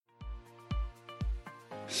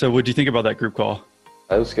So what do you think about that group call?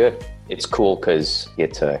 That was good. It's cool because you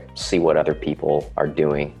get to see what other people are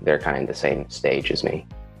doing. They're kind of in the same stage as me.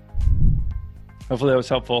 Hopefully that was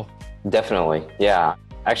helpful. Definitely. Yeah.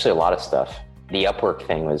 Actually, a lot of stuff. The Upwork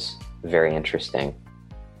thing was very interesting.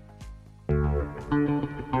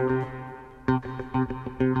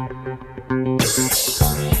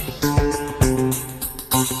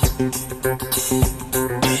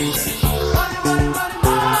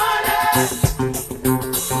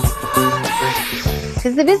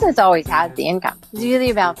 Because the business always has the income. It's really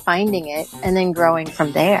about finding it and then growing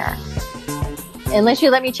from there. Unless you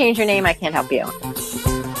let me change your name, I can't help you.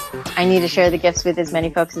 I need to share the gifts with as many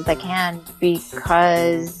folks as I can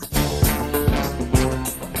because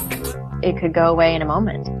it could go away in a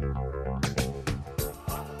moment.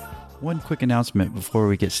 One quick announcement before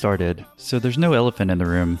we get started. So there's no elephant in the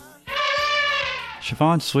room.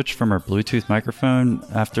 Siobhan switched from her Bluetooth microphone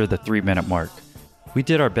after the 3-minute mark. We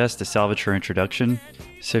did our best to salvage her introduction,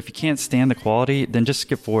 so if you can't stand the quality, then just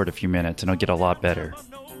skip forward a few minutes and it'll get a lot better.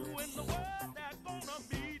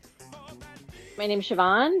 My name is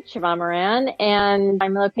Siobhan Moran, and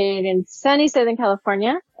I'm located in sunny Southern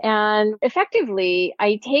California. And effectively,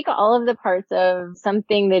 I take all of the parts of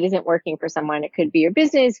something that isn't working for someone. It could be your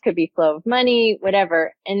business, could be flow of money,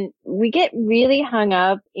 whatever. And we get really hung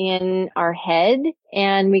up in our head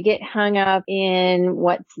and we get hung up in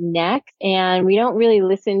what's next. And we don't really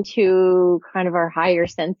listen to kind of our higher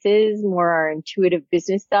senses, more our intuitive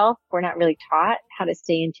business self. We're not really taught how to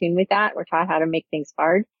stay in tune with that. We're taught how to make things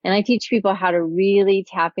hard. And I teach people how to really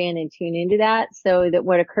tap in and tune into that so that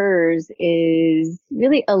what occurs is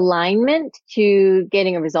really alignment to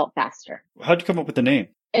getting a result faster. How'd you come up with the name?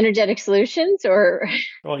 Energetic Solutions or...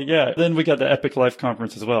 Oh, yeah. Then we got the Epic Life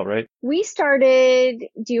Conference as well, right? We started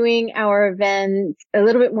doing our events a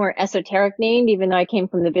little bit more esoteric named, even though I came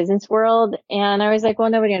from the business world. And I was like, well,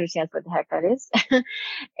 nobody understands what the heck that is.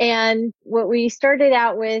 And what we started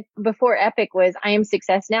out with before Epic was I Am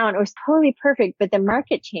Success Now. And it was totally perfect, but the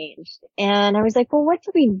market changed. And I was like, well, what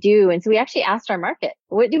do we do? And so we actually asked our market,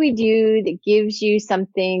 what do we do that gives you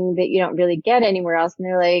something that you don't really get anywhere else? And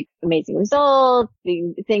they're like, amazing results,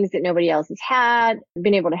 the things that nobody else has had,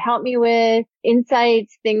 been able to help me with,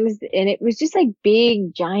 insights, things. And it was just like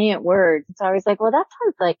big, giant words. So I was like, well, that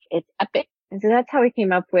sounds like it's epic. And so that's how we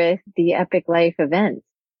came up with the Epic Life events.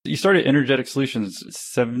 You started Energetic Solutions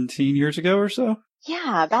 17 years ago or so?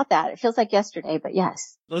 Yeah, about that. It feels like yesterday, but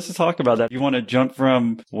yes. Let's just talk about that. You want to jump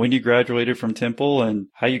from when you graduated from Temple and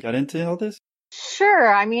how you got into all this?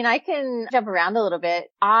 Sure. I mean, I can jump around a little bit.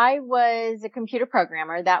 I was a computer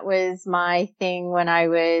programmer. That was my thing when I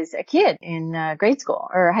was a kid in grade school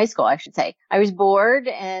or high school, I should say. I was bored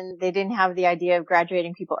and they didn't have the idea of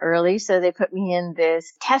graduating people early. So they put me in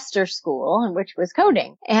this tester school, which was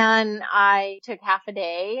coding. And I took half a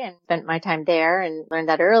day and spent my time there and learned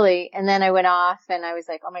that early. And then I went off and I was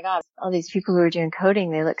like, oh my God, all these people who are doing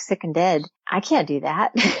coding, they look sick and dead. I can't do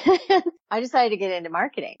that. I decided to get into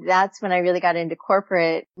marketing. That's when I really got into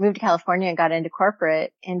corporate, moved to California and got into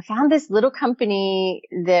corporate and found this little company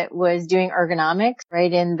that was doing ergonomics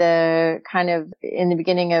right in the kind of in the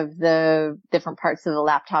beginning of the different parts of the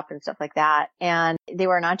laptop and stuff like that. And they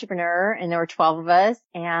were an entrepreneur and there were 12 of us.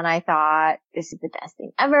 And I thought, this is the best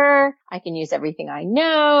thing ever. I can use everything I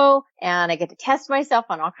know and I get to test myself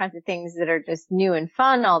on all kinds of things that are just new and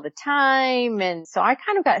fun all the time. And so I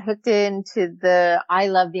kind of got hooked into the I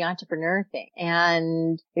love the entrepreneur thing.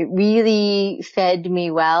 And it really fed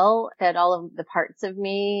me well, fed all of the parts of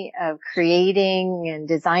me of creating and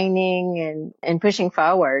designing and pushing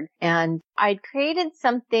forward. And I'd created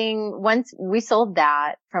something once we sold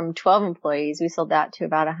that from 12 employees. We sold that to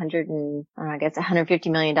about $150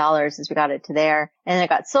 million as we got it to there. And it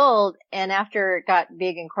got sold. And after it got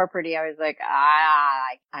big and corporate, I was like,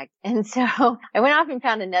 and so I went off and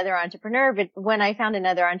found another entrepreneur. But when I found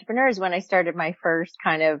another entrepreneur is when I started my first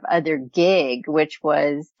kind of other gig, which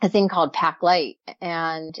was a thing called Pack Light.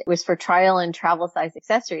 And it was for trial and travel size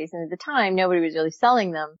accessories. And at the time, nobody was really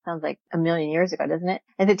selling them. Sounds like a million years ago, doesn't it?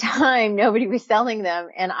 At the time, nobody was selling them.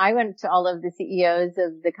 And I went to all of the CEOs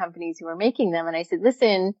of the companies who were making them. And I said,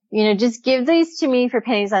 listen, just give these to me for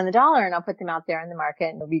pennies on the dollar and I'll put them out there in the market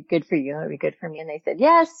and it'll be good for you. It'll be good for me. And they said,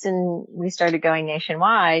 yes. And we started going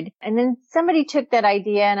nationwide. And then somebody took that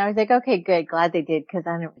idea and I was like, okay, good. Glad they did because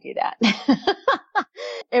I don't do that.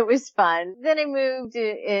 It was fun. Then I moved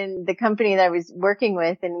in the company that I was working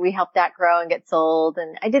with, and we helped that grow and get sold.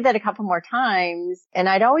 And I did that a couple more times, and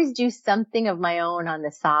I'd always do something of my own on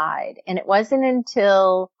the side. And it wasn't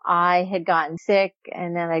until I had gotten sick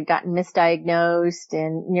and then I'd gotten misdiagnosed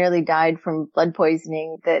and nearly died from blood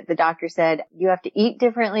poisoning that the doctor said, you have to eat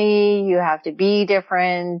differently, you have to be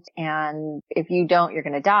different, and if you don't, you're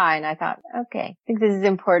going to die. And I thought, okay, I think this is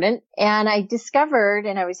important. And I discovered,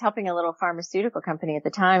 and I was helping a little pharmaceutical company at the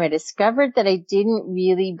time, I discovered that I didn't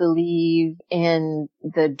really believe in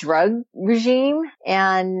the drug regime.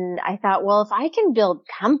 And I thought, well, if I can build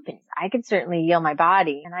companies, I could certainly heal my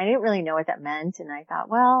body. And I didn't really know what that meant. And I thought,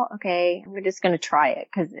 well, okay, we're just going to try it.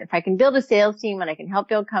 Because if I can build a sales team and I can help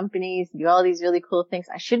build companies, do all these really cool things,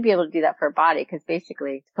 I should be able to do that for a body, because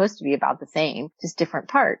basically it's supposed to be about the same, just different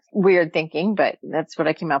parts. Weird thinking, but that's what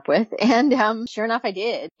I came up with. And sure enough, I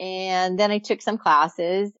did. And then I took some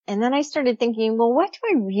classes, and then I started thinking, well, what do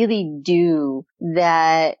I really do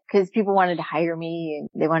that, because people wanted to hire me and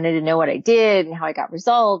they wanted to know what I did and how I got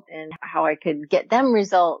results and how I could get them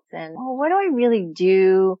results. And well, what do I really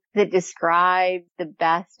do that describes the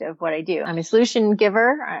best of what I do? I'm a solution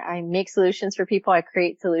giver. I make solutions for people. I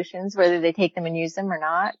create solutions, whether they take them and use them or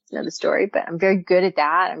not. It's another story, but I'm very good at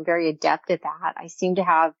that. I'm very adept at that. I seem to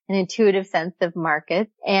have an intuitive sense of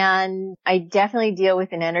markets, and I definitely deal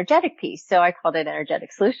with an energetic piece. So I called it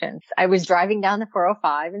energetic solutions. I was driving down the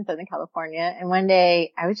 405 in Southern California, and one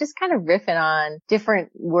day I was just kind of riffing on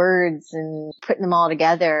different words and putting them all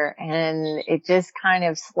together, and it just kind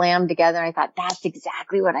of slammed together. I thought, that's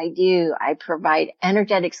exactly what I do. I provide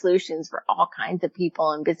energetic solutions for all kinds of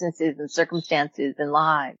people and businesses and circumstances and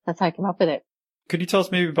lives. That's how I came up with it. Could you tell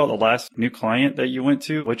us maybe about the last new client that you went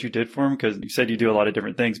to, what you did for them? Because you said you do a lot of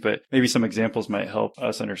different things, but maybe some examples might help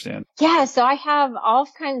us understand. Yeah, so I have all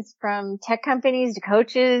kinds, from tech companies to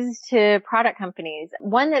coaches to product companies.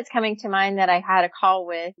 One that's coming to mind that I had a call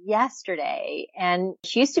with yesterday, and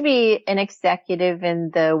she used to be an executive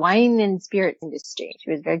in the wine and spirits industry.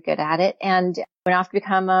 She was very good at it, and went off to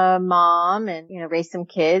become a mom and, raise some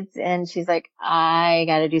kids. And she's like, I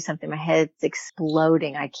got to do something. My head's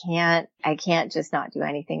exploding. I can't just not do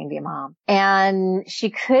anything and be a mom. And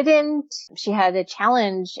she had a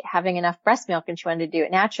challenge having enough breast milk, and she wanted to do it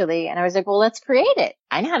naturally. And I was like, well, let's create it.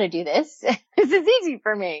 I know how to do this. This is easy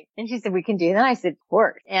for me. And she said, we can do that. I said, of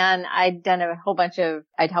course. And I'd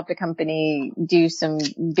helped a company do some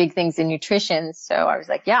big things in nutrition. So I was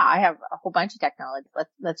like, yeah, I have a whole bunch of technology.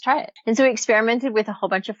 Let's try it. And so we experimented with a whole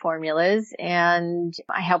bunch of formulas, and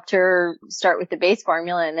I helped her start with the base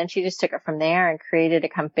formula. And then she just took it from there and created a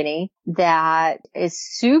company that is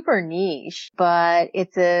super niche, but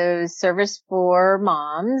it's a service for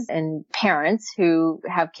moms and parents who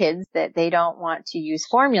have kids that they don't want to use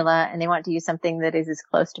formula, and they want to use something that is as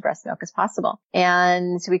close to breast milk as possible.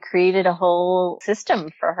 And so we created a whole system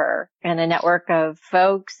for her and a network of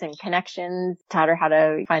folks and connections, taught her how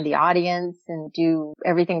to find the audience and do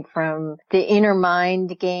everything from the inner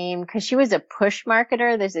mind game, because she was a push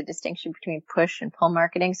marketer. There's a distinction between push and pull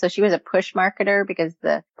marketing. So she was a push marketer because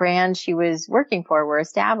the brands she was working for were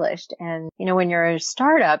established. And, when you're a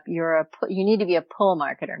startup, you need to be a pull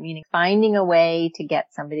marketer, meaning finding a way to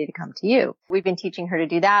get somebody to come to you. We've been teaching her to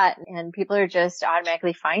do that, and people are just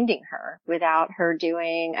automatically finding her without her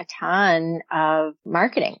doing a ton of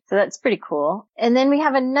marketing. So that's pretty cool. And then we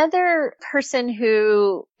have another person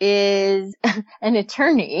who is an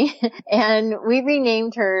attorney, and we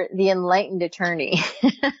renamed her the Enlightened Attorney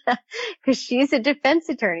because she's a defense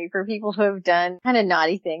attorney for people who have done kind of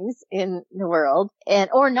naughty things in the world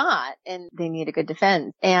or not, and they need a good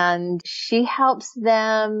defense. And she helps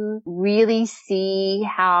them really see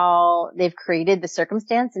how they've created the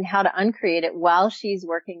circumstance and how to uncreate it while she's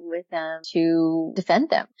working with them to defend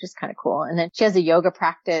them, which is kind of cool. And then she has a yoga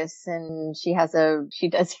practice, and she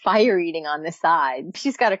does fire eating on the side.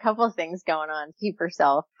 She's got a couple of things going on to keep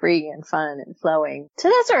herself free and fun and flowing. So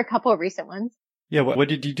those are a couple of recent ones. Yeah. What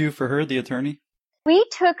did you do for her, the attorney? We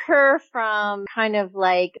took her from kind of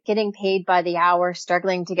like getting paid by the hour,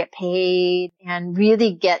 struggling to get paid, and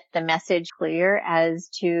really get the message clear as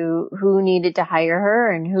to who needed to hire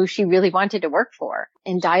her and who she really wanted to work for,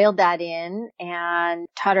 and dialed that in and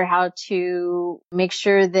taught her how to make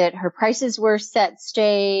sure that her prices were set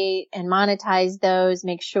straight and monetize those,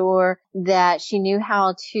 make sure that she knew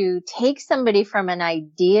how to take somebody from an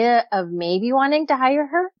idea of maybe wanting to hire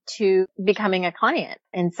her to becoming a client.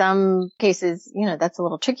 In some cases, that's a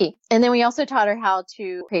little tricky. And then we also taught her how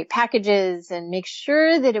to create packages and make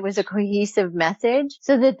sure that it was a cohesive message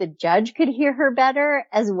so that the judge could hear her better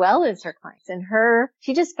as well as her clients. And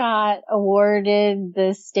she just got awarded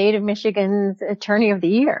the state of Michigan's Attorney of the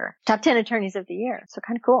Year, top 10 attorneys of the year. So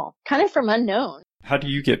kind of cool, kind of from unknown. How do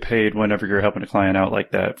you get paid whenever you're helping a client out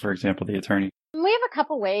like that? For example, the attorney. We have a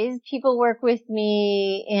couple ways. People work with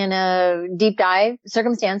me in a deep dive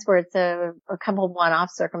circumstance where it's a couple one-off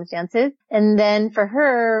circumstances. And then for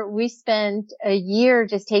her, we spent a year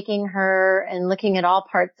just taking her and looking at all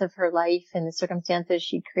parts of her life and the circumstances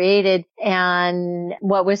she created and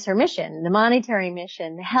what was her mission, the monetary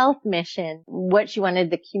mission, the health mission, what she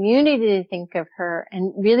wanted the community to think of her,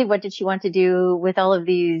 and really what did she want to do with all of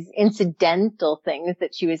these incidental things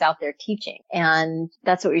that she was out there teaching. And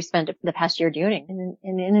that's what we spent the past year doing. And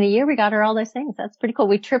in a year, we got her all those things. That's pretty cool.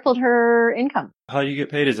 We tripled her income. How do you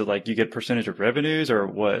get paid? Is it like you get percentage of revenues or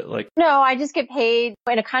what? No, I just get paid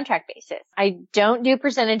on a contract basis. I don't do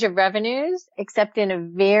percentage of revenues except in a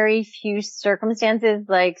very few circumstances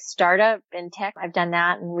like startup and tech. I've done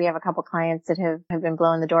that, and we have a couple clients that have been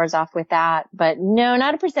blowing the doors off with that. But no,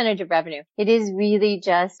 not a percentage of revenue. It is really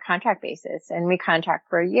just contract basis, and we contract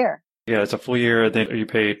for a year. Yeah, it's a full year. Then are you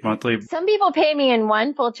paid monthly? Some people pay me in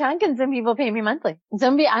one full chunk and some people pay me monthly.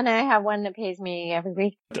 And I have one that pays me every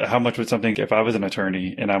week. How much would something, if I was an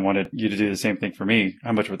attorney and I wanted you to do the same thing for me,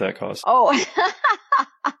 how much would that cost? Oh,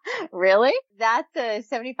 really? That's a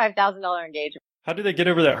 $75,000 engagement. How do they get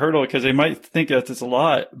over that hurdle? Because they might think that it's a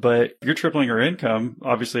lot, but if you're tripling her income,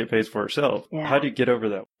 obviously it pays for herself. Yeah. How do you get over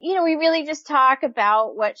that? We really just talk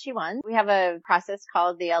about what she wants. We have a process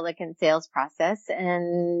called the Elegant Sales Process,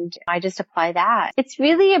 and I just apply that. It's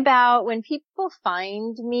really about when people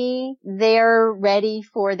find me, they're ready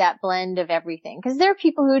for that blend of everything. Because there are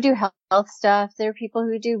people who do health stuff. There are people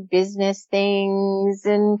who do business things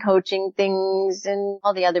and coaching things and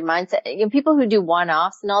all the other mindset. People who do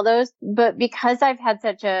one-offs and all those. But because I've had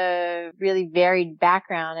such a really varied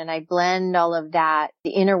background and I blend all of that,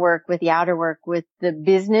 the inner work with the outer work with the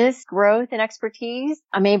business growth and expertise,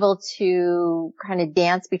 I'm able to kind of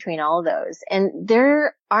dance between all of those. And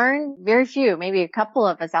there aren't very few, maybe a couple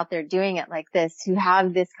of us out there doing it like this who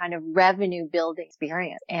have this kind of revenue building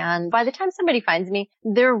experience. And by the time somebody finds me,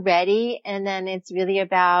 they're ready. And then it's really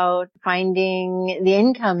about finding the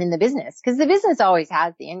income in the business, because the business always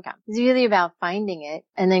has the income. It's really about finding it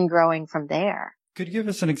and then growing from there. Could you give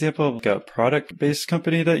us an example of a product-based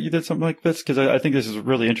company that you did something like this? Because I think this is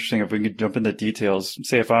really interesting if we could jump into details.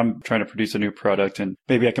 Say if I'm trying to produce a new product and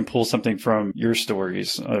maybe I can pull something from your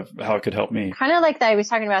stories of how it could help me. Kind of like that I was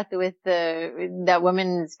talking about with that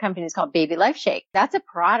women's company is called Baby Life Shake. That's a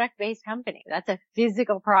product-based company. That's a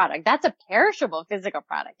physical product. That's a perishable physical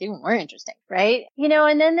product. Even more interesting, right?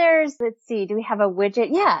 And then there's, let's see, do we have a widget?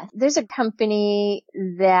 Yeah. There's a company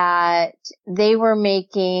that they were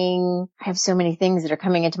making, I have so many things that are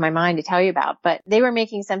coming into my mind to tell you about, but they were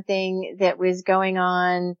making something that was going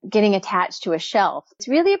on, getting attached to a shelf. It's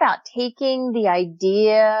really about taking the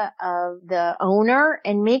idea of the owner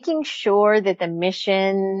and making sure that the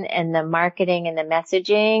mission and the marketing and the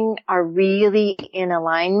messaging are really in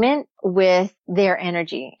alignment with their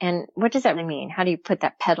energy. And what does that mean? How do you put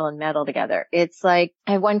that pedal and metal together? It's like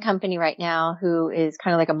I have one company right now who is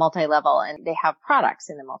kind of like a multi-level, and they have products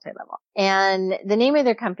in the multi-level. And the name of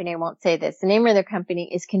their company, I won't say this, the name of their company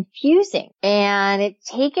is confusing. And it's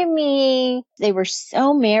taken me, they were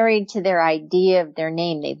so married to their idea of their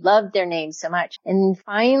name. They loved their name so much. And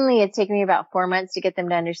finally, it's taken me about 4 months to get them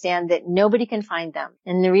to understand that nobody can find them.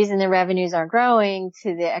 And the reason their revenues aren't growing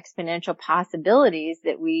to the exponential possibilities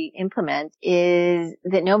that we implement is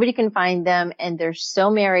that nobody can find them, and they're so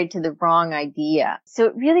married to the wrong idea. So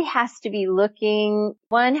it really has to be looking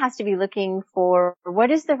for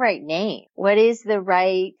what is the right name? What is the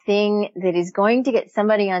right thing that is going to get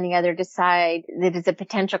somebody on the other side that is a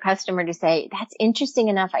potential customer to say, that's interesting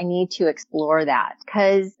enough, I need to explore that.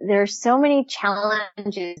 Because there's so many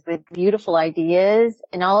challenges with beautiful ideas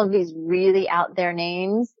and all of these really out there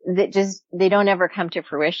names that they don't ever come to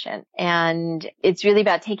fruition. And it's really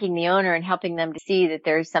about taking the owner and helping them to see that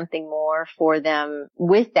there's something more for them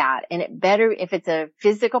with that. And it better, if it's a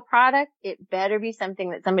physical product, it better be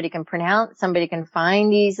something that somebody can pronounce, somebody can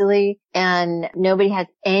find easily, and nobody has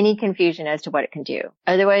any confusion as to what it can do.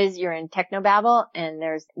 Otherwise, you're in technobabble, and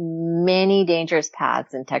there's many dangerous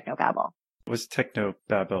paths in technobabble. What's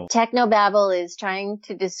technobabble? Technobabble is trying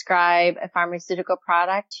to describe a pharmaceutical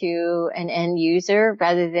product to an end user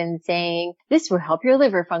rather than saying, this will help your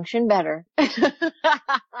liver function better.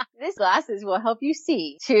 This glasses will help you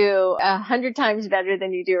see to 100 times better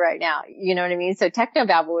than you do right now. You know what I mean? So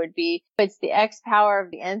technobabble would be, it's the X power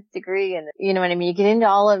of the nth degree. And you know what I mean? You get into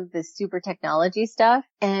all of the super technology stuff.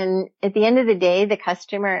 And at the end of the day, the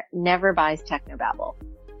customer never buys technobabble.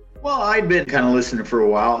 Well, I'd been kind of listening for a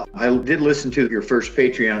while. I did listen to your first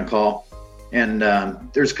Patreon call, and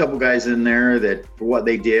there's a couple guys in there that for what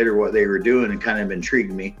they did or what they were doing, it kind of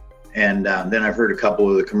intrigued me. And then I've heard a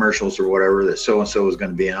couple of the commercials or whatever that so-and-so was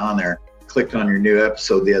going to be on there. Clicked on your new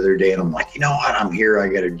episode the other day, and I'm like, you know what? I'm here. I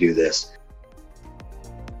got to do this.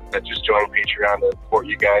 I just joined Patreon to support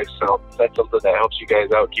you guys. So if that's something that helps you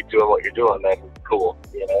guys out, keep doing what you're doing, then cool,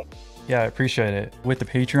 you know? Yeah, I appreciate it. With the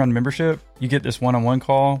Patreon membership, you get this one-on-one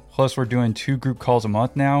call. Plus, we're doing 2 group calls a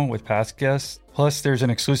month now with past guests. Plus, there's an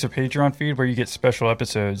exclusive Patreon feed where you get special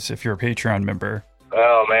episodes if you're a Patreon member.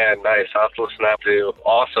 Oh, man, nice. I'll have to listen to that too.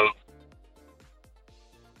 Awesome.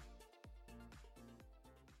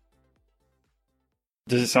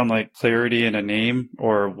 Does it sound like clarity in a name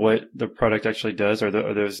or what the product actually does? Are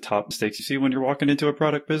those top mistakes you see when you're walking into a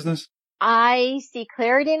product business? I see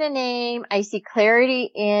clarity in a name. I see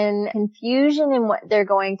clarity in confusion in what they're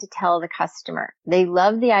going to tell the customer. They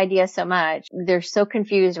love the idea so much. They're so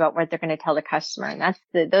confused about what they're going to tell the customer.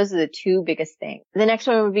 And those are the 2 biggest things. The next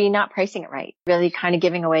one would be not pricing it right, really kind of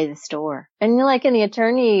giving away the store. And like in the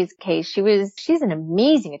attorney's case, she's an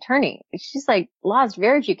amazing attorney. She's like lost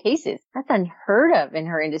very few cases. That's unheard of in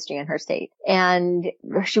her industry and her state. And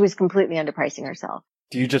she was completely underpricing herself.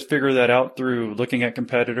 Do you just figure that out through looking at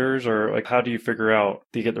competitors, or like how do you figure out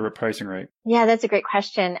do you get the pricing right? Yeah, that's a great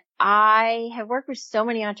question. I have worked with so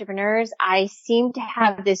many entrepreneurs. I seem to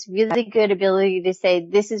have this really good ability to say,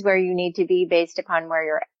 this is where you need to be based upon where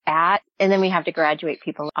you're at. And then we have to graduate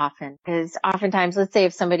people often, because oftentimes, let's say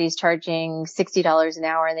if somebody's charging $60 an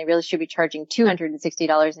hour and they really should be charging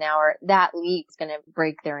 $260 an hour, that leap is going to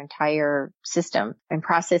break their entire system and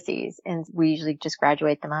processes. And we usually just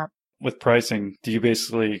graduate them up. With pricing, do you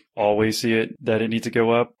basically always see it that it needs to go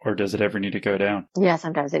up, or does it ever need to go down? Yeah,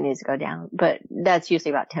 sometimes it needs to go down, but that's usually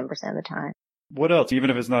about 10% of the time. What else? Even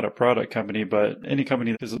if it's not a product company, but any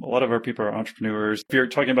company, because a lot of our people are entrepreneurs. If you're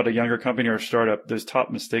talking about a younger company or a startup, those top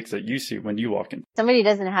mistakes that you see when you walk in. Somebody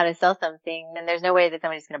doesn't know how to sell something, then there's no way that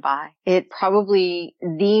somebody's going to buy. It's probably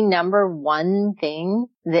the number one thing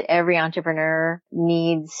that every entrepreneur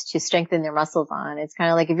needs to strengthen their muscles on. It's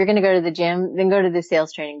kind of like if you're going to go to the gym, then go to the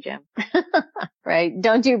sales training gym, right?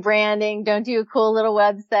 Don't do branding. Don't do a cool little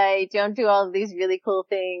website. Don't do all of these really cool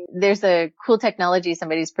things. There's a cool technology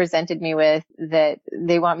somebody's presented me with that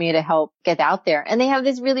they want me to help get out there. And they have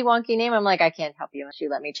this really wonky name. I'm like, I can't help you unless you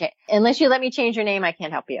let me change your name. I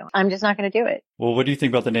can't help you. I'm just not going to do it. Well, what do you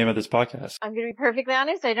think about the name of this podcast? I'm going to be perfectly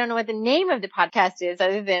honest. I don't know what the name of the podcast is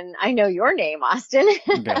other than I know your name, Austin.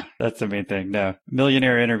 Okay, that's the main thing. No,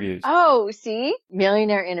 Millionaire Interviews. Oh, see?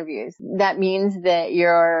 Millionaire Interviews. That means that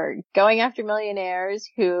you're going after millionaires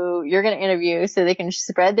who you're going to interview so they can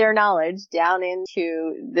spread their knowledge down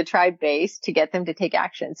into the tribe base to get them to take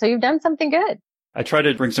action. So you've done something good. I try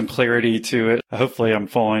to bring some clarity to it. Hopefully I'm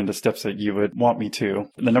following the steps that you would want me to.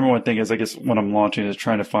 The number one thing is, I guess, when I'm launching is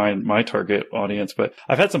trying to find my target audience. But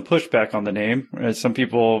I've had some pushback on the name. Some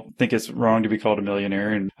people think it's wrong to be called a millionaire.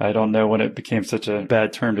 And I don't know when it became such a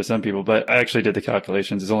bad term to some people, but I actually did the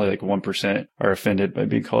calculations. It's only like 1% are offended by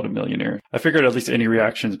being called a millionaire. I figured at least any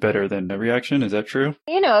reaction is better than no reaction. Is that true?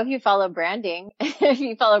 You know, if you follow branding,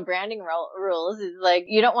 rules, it's like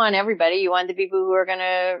you don't want everybody. You want the people who are going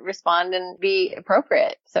to respond and be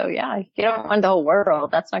appropriate. So yeah, if you don't want the whole world,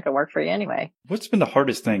 that's not going to work for you anyway. What's been the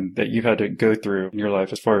hardest thing that you've had to go through in your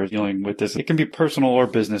life as far as dealing with this? It can be personal or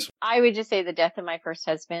business. I would just say the death of my first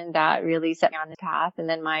husband, that really set me on the path, and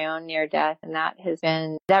then my own near death. And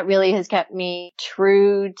that really has kept me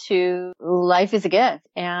true to life is a gift.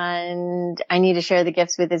 And I need to share the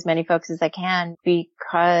gifts with as many folks as I can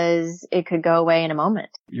because it could go away in a moment.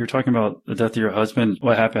 You're talking about the death of your husband.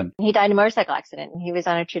 What happened? He died in a motorcycle accident. He was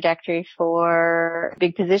on a trajectory for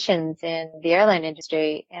big positions in the airline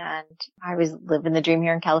industry. And I was living the dream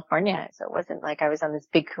here in California. So it wasn't like I was on this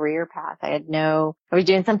big career path. I was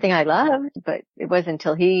doing something I loved, but it wasn't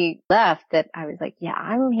until he left that I was like, yeah,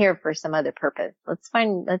 I'm here for some other purpose.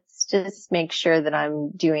 Let's just make sure that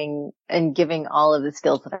I'm doing and giving all of the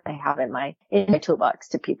skills that I have in my toolbox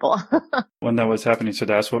to people. When that was happening, so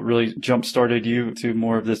that's what really jump started you to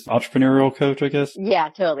more of this entrepreneurial coach, I guess? Yeah,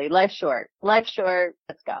 totally. Life short. Let's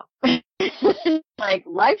go. Like,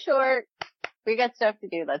 life short. We got stuff to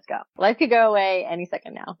do. Let's go. Life could go away any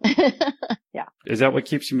second now. Yeah. Is that what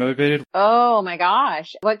keeps you motivated? Oh my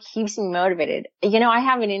gosh. What keeps me motivated? I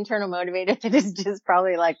have an internal motivator that is just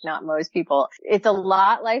probably like not most people. It's a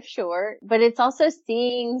lot life short, but it's also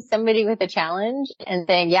seeing somebody with a challenge and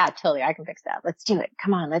saying, yeah, totally, I can fix that. Let's do it.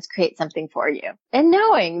 Come on, let's create something for you. And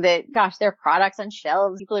knowing that, gosh, there are products on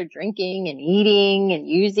shelves people are drinking and eating and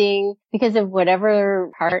using because of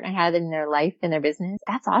whatever part I had in their life, in their business.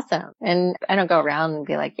 That's awesome. And I don't go around and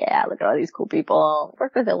be like, yeah, look at all these cool people. I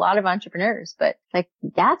work with a lot of entrepreneurs, but like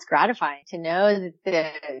that's gratifying to know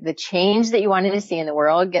that the change that you wanted to see in the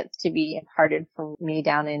world gets to be imparted from me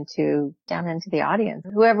down into the audience,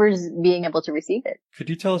 whoever's being able to receive it. Could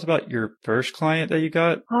you tell us about your first client that you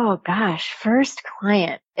got? Oh gosh, first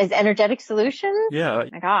client is Energetic Solutions. Yeah. Oh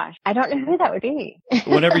my gosh, I don't know who that would be.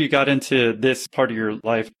 Whenever you got into this part of your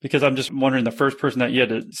life, because I'm just wondering the first person that you had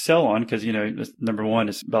to sell on, because, number one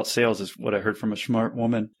is about sales is what I heard from a smart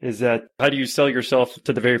woman, is that how do you sell yourself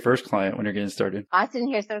to the very first client when you're getting started? Austin,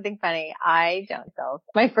 here's something funny. I don't sell.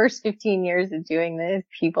 My first 15 years of doing this,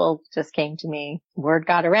 people just came to me. Word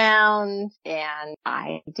got around and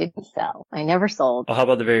I didn't sell. I never sold. Well, how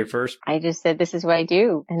about the very first? I just said, this is what I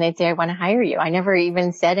do. And they'd say, I want to hire you. I never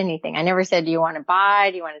even said anything. I never said, do you want to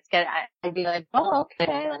buy? Do you want to get? I'd be like, oh,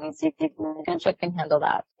 okay, let me see if I can handle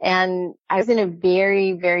that. And I was in a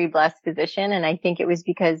very, very blessed position. And I think it was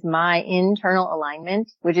because my internal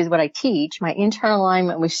alignment, which is what I teach, my internal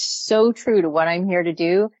alignment was so true to what I'm here to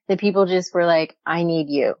do that people just were like, I need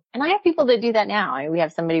you. And I have people that do that now. We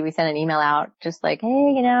have somebody, we sent an email out just like, hey,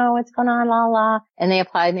 what's going on, la, la. And they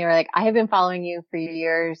applied and they were like, I have been following you for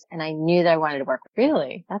years and I knew that I wanted to work with you.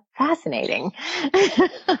 Really? That's fascinating.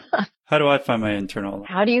 How do I find my internal?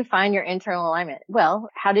 How do you find your internal alignment? Well,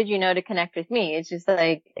 how did you know to connect with me? It's just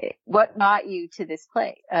like, what got you to this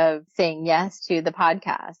place of saying yes to the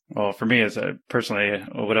podcast? Well, for me, personally,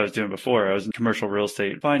 what I was doing before, I was in commercial real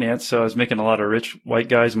estate finance. So I was making a lot of rich white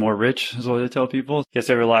guys more rich, is what I tell people. Yes,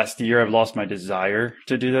 over the last year, I've lost my desire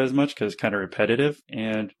to do that as much because it's kind of repetitive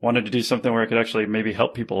and wanted to do something where I could actually maybe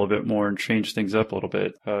help people a bit more and change things up a little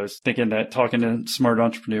bit. I was thinking that talking to smart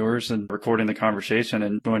entrepreneurs and recording the conversation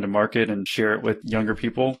and going to market and share it with younger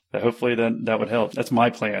people, that hopefully then that would help. That's my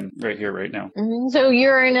plan right here, right now. Mm-hmm. So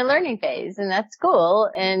you're in a learning phase and that's cool.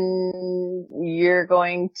 And you're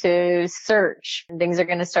going to search and things are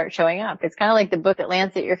going to start showing up. It's kind of like the book that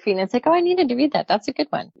lands at your feet and it's like, oh, I needed to read that. That's a good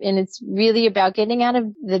one. And it's really about getting out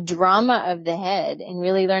of the drama of the head and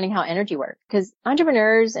really learning how energy works. Because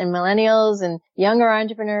entrepreneurs and millennials and younger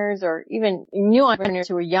entrepreneurs or even new entrepreneurs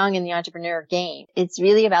who are young in the entrepreneur game, it's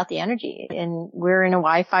really about the energy. And we're in a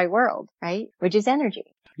Wi-Fi world, right? Which is energy.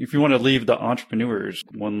 If you want to leave the entrepreneurs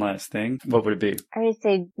one last thing, what would it be? I would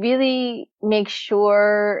say really make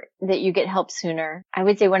sure that you get help sooner. I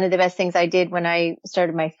would say one of the best things I did when I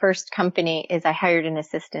started my first company is I hired an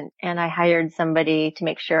assistant and I hired somebody to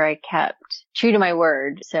make sure I kept true to my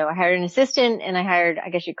word. So I hired an assistant and I hired, I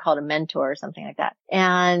guess you'd call it a mentor or something like that.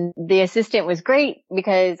 And the assistant was great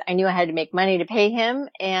because I knew I had to make money to pay him.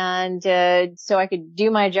 And so I could do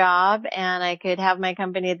my job and I could have my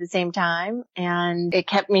company at the same time. And it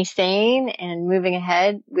kept me sane and moving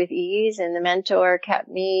ahead with ease. And the mentor kept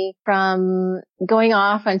me from going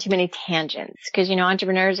off on too many tangents. Because,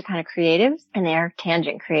 entrepreneurs are kind of creatives and they are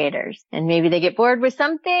tangent creators. And maybe they get bored with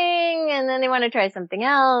something and then they want to try something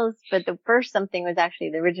else. But the first something was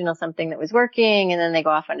actually the original something that was working. And then they go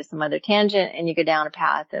off onto some other tangent and you go down a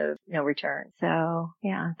path of no return. So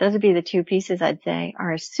yeah, those would be the two pieces I'd say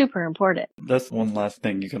are super important. That's one last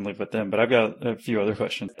thing you can leave with them. But I've got a few other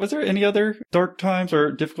questions. Was there any other dark times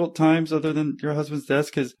or difficult times other than your husband's death?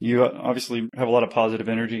 Because you obviously have a lot of positive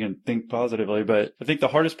energy and think positively. But I think the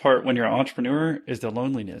hardest part when you're an entrepreneur is the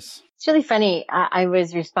loneliness. It's really funny. I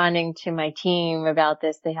was responding to my team about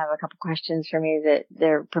this. They have a couple questions for me that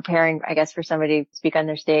they're preparing, I guess, for somebody to speak on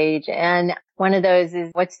their stage. And one of those is,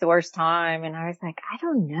 what's the worst time? And I was like, I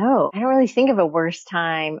don't know. I don't really think of a worst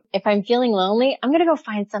time. If I'm feeling lonely, I'm going to go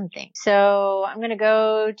find something. So I'm going to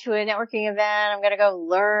go to a networking event. I'm going to go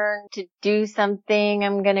learn to do something.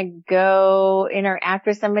 I'm going to go interact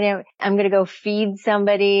with somebody. I'm going to go feed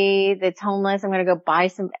somebody that's homeless. I'm going to go buy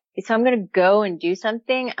some. So I'm going to go and do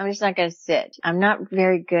something. I'm just not going to sit. I'm not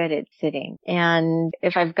very good at sitting. And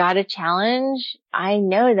if I've got a challenge, I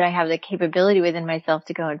know that I have the capability within myself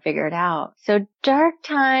to go and figure it out. So dark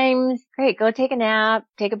times, great. Go take a nap,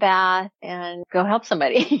 take a bath, and go help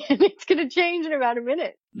somebody. And it's going to change in about a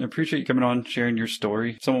minute. I appreciate you coming on, sharing your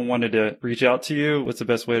story. If someone wanted to reach out to you, what's the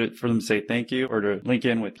best way for them to say thank you or to link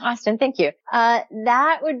in with you? Austin, thank you.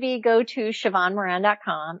 That would be go to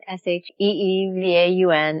SheevaunMoran.com,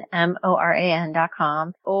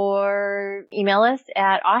 SheevaunMoran.com, or email us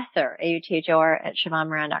at author, AUTHOR, at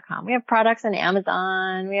SheevaunMoran.com. We have products on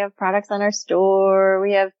Amazon. We have products on our store.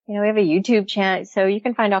 We have a YouTube channel, so you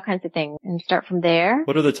can find all kinds of things and start from there.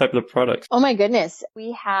 What are the type of products? Oh my goodness.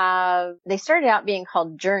 They started out being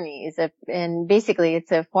called journeys, and basically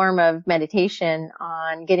it's a form of meditation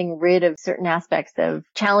on getting rid of certain aspects of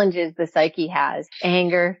challenges the psyche has: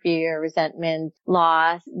 anger, fear, resentment,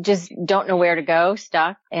 loss, just don't know where to go,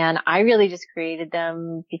 stuck. And I really just created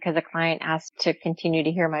them because a client asked to continue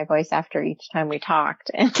to hear my voice after each time we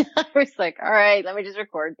talked. And I was like, all right, let me just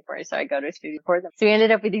record before I go to a studio to record them. So we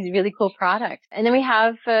ended up with these really cool products. And then we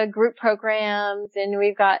have group programs, and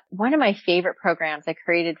we've got one of my favorite programs I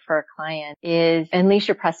created for a client is Unleash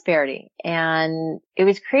Your Prosperity. And it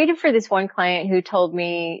was created for this one client who told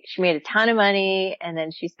me she made a ton of money, and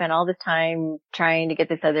then she spent all this time trying to get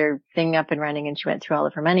this other thing up and running, and she went through all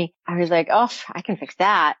of her money. I was like, oh, I can fix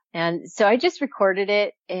that. And so I just recorded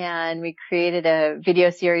it, and we created a video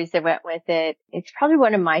series that went with it. It's probably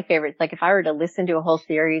one of my favorites. Like if I were to listen to a whole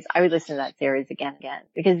series, I would listen to that series again,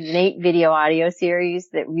 because it's an 8 video audio series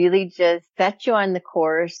that really just sets you on the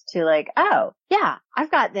course to like, oh yeah,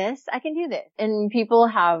 I've got this. I can do this. And people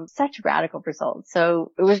have such radical results.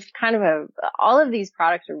 So it was kind of all of these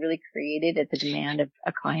products are really created at the demand of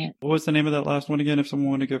a client. What was the name of that last one again, if someone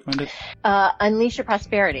wanted to go find it? Unleash Your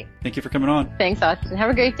Prosperity. Thank you for coming on. Thanks, Austin. Have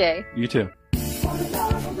a great day. You too.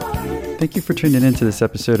 Thank you for tuning in to this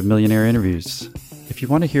episode of Millionaire Interviews. If you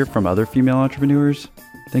want to hear from other female entrepreneurs,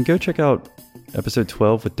 then go check out episode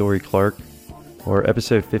 12 with Dory Clark, or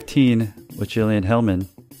episode 15 with Jillian Hellman,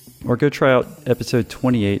 or go try out episode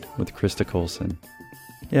 28 with Krista Colson.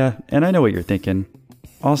 Yeah, and I know what you're thinking.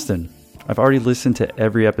 Austin, I've already listened to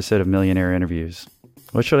every episode of Millionaire Interviews.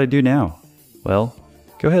 What should I do now? Well,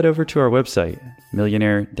 go head over to our website,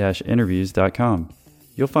 millionaire-interviews.com.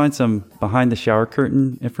 You'll find some behind the shower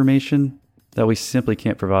curtain information that we simply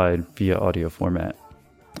can't provide via audio format.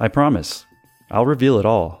 I promise, I'll reveal it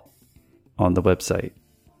all on the website.